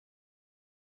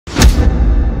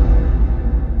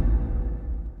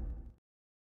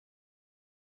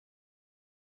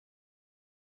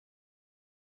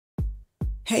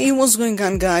Hey, what's going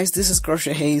on guys, this is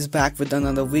Crusher Hayes back with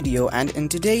another video, and in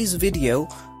today's video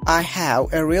I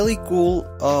have a really cool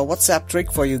WhatsApp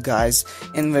trick for you guys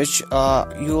in which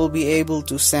you will be able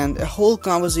to send a whole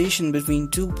conversation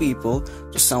between two people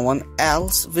to someone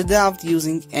else without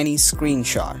using any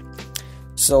screenshot.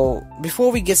 So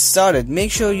before we get started,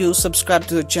 make sure you subscribe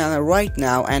to the channel right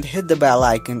now and hit the bell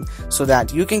icon so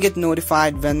that you can get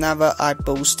notified whenever I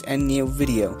post a new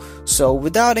video. So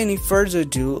without any further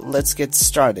ado, let's get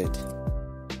started.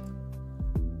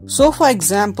 So for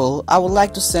example, I would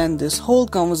like to send this whole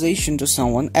conversation to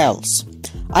someone else.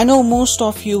 I know most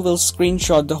of you will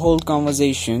screenshot the whole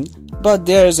conversation, but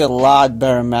there is a lot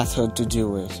better method to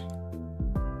do it.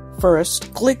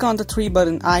 First, click on the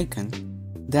 3-button icon.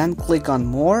 Then click on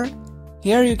More.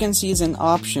 Here you can see an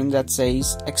option that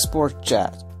says Export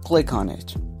Chat. Click on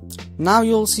it. Now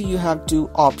you'll see you have two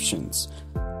options.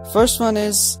 First one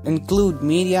is Include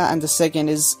Media and the second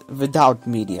is Without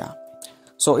Media.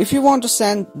 So if you want to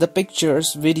send the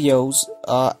pictures, videos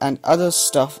and other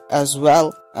stuff as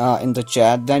well in the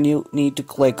chat, then you need to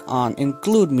click on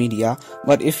Include Media.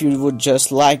 But if you would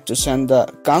just like to send the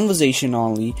conversation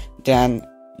only, then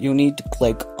you need to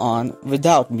click on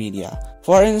Without Media.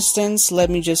 For instance,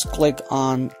 let me just click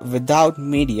on Without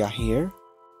Media here.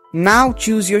 Now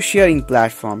choose your sharing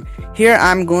platform. Here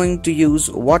I'm going to use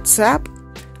WhatsApp.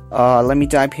 Let me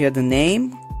type here the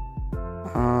name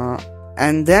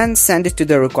and then send it to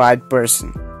the required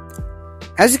person.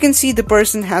 As you can see, the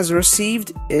person has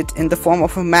received it in the form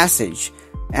of a message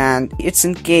and it's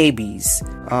in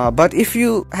KBs. But if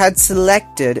you had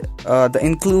selected the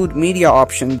Include Media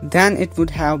option, then it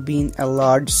would have been a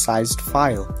large sized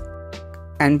file.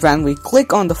 And when we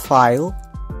click on the file,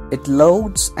 it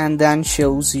loads and then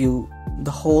shows you the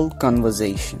whole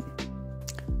conversation.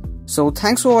 So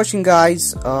thanks for watching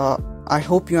guys. I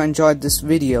hope you enjoyed this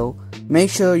video.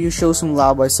 Make sure you show some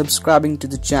love by subscribing to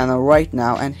the channel right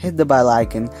now and hit the bell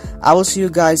icon. I will see you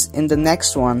guys in the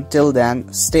next one. Till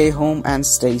then, stay home and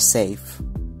stay safe.